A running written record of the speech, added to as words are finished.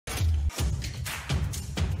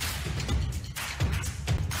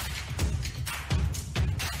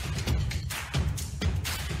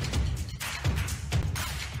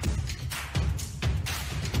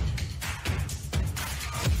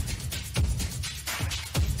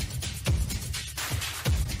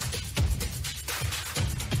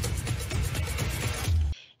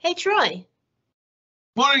Hey, Troy.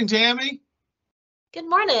 Morning, Tammy. Good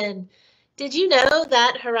morning. Did you know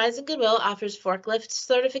that Horizon Goodwill offers forklift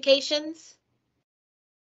certifications?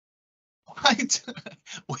 What?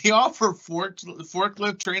 We offer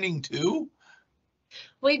forklift training too?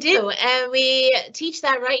 We do, and we teach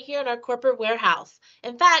that right here in our corporate warehouse.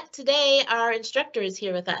 In fact, today our instructor is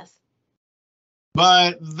here with us.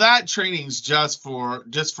 But that training's just for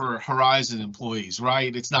Horizon employees,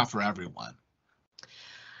 right? It's not for everyone.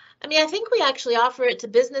 I think we actually offer it to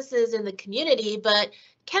businesses in the community, but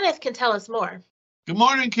Kenneth can tell us more. Good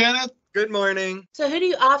morning, Kenneth. Good morning. So who do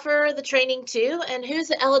you offer the training to, and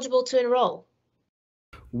who's eligible to enroll?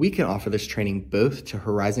 We can offer this training both to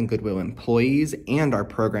Horizon Goodwill employees and our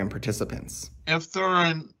program participants. If they're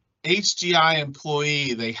an HGI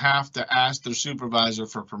employee, they have to ask their supervisor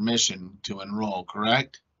for permission to enroll,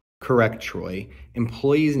 correct? Correct, Troy.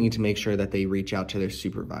 Employees need to make sure that they reach out to their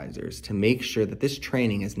supervisors to make sure that this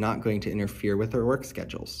training is not going to interfere with their work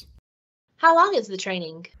schedules. How long is the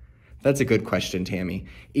training? That's a good question, Tammy.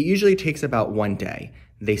 It usually takes about 1 day.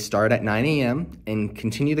 They start at 9 a.m. and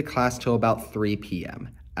continue the class till about 3 p.m.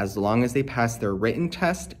 As long as they pass their written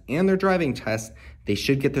test and their driving test, they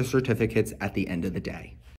should get their certificates at the end of the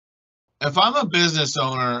day. If I'm a business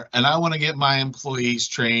owner and I want to get my employees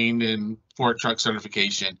trained in fork truck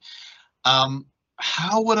certification,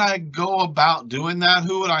 how would I go about doing that?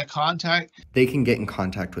 Who would I contact? They can get in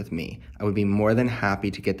contact with me. I would be more than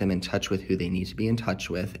happy to get them in touch with who they need to be in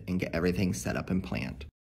touch with and get everything set up and planned.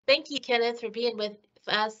 Thank you, Kenneth, for being with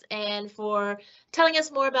us and for telling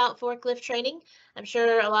us more about forklift training. I'm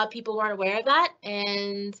sure a lot of people weren't aware of that,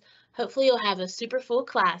 and hopefully you'll have a super full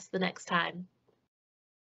class the next time.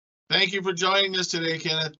 Thank you for joining us today,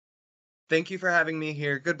 Kenneth. Thank you for having me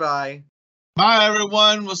here. Goodbye. Bye,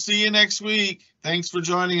 everyone. We'll see you next week. Thanks for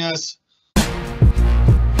joining us.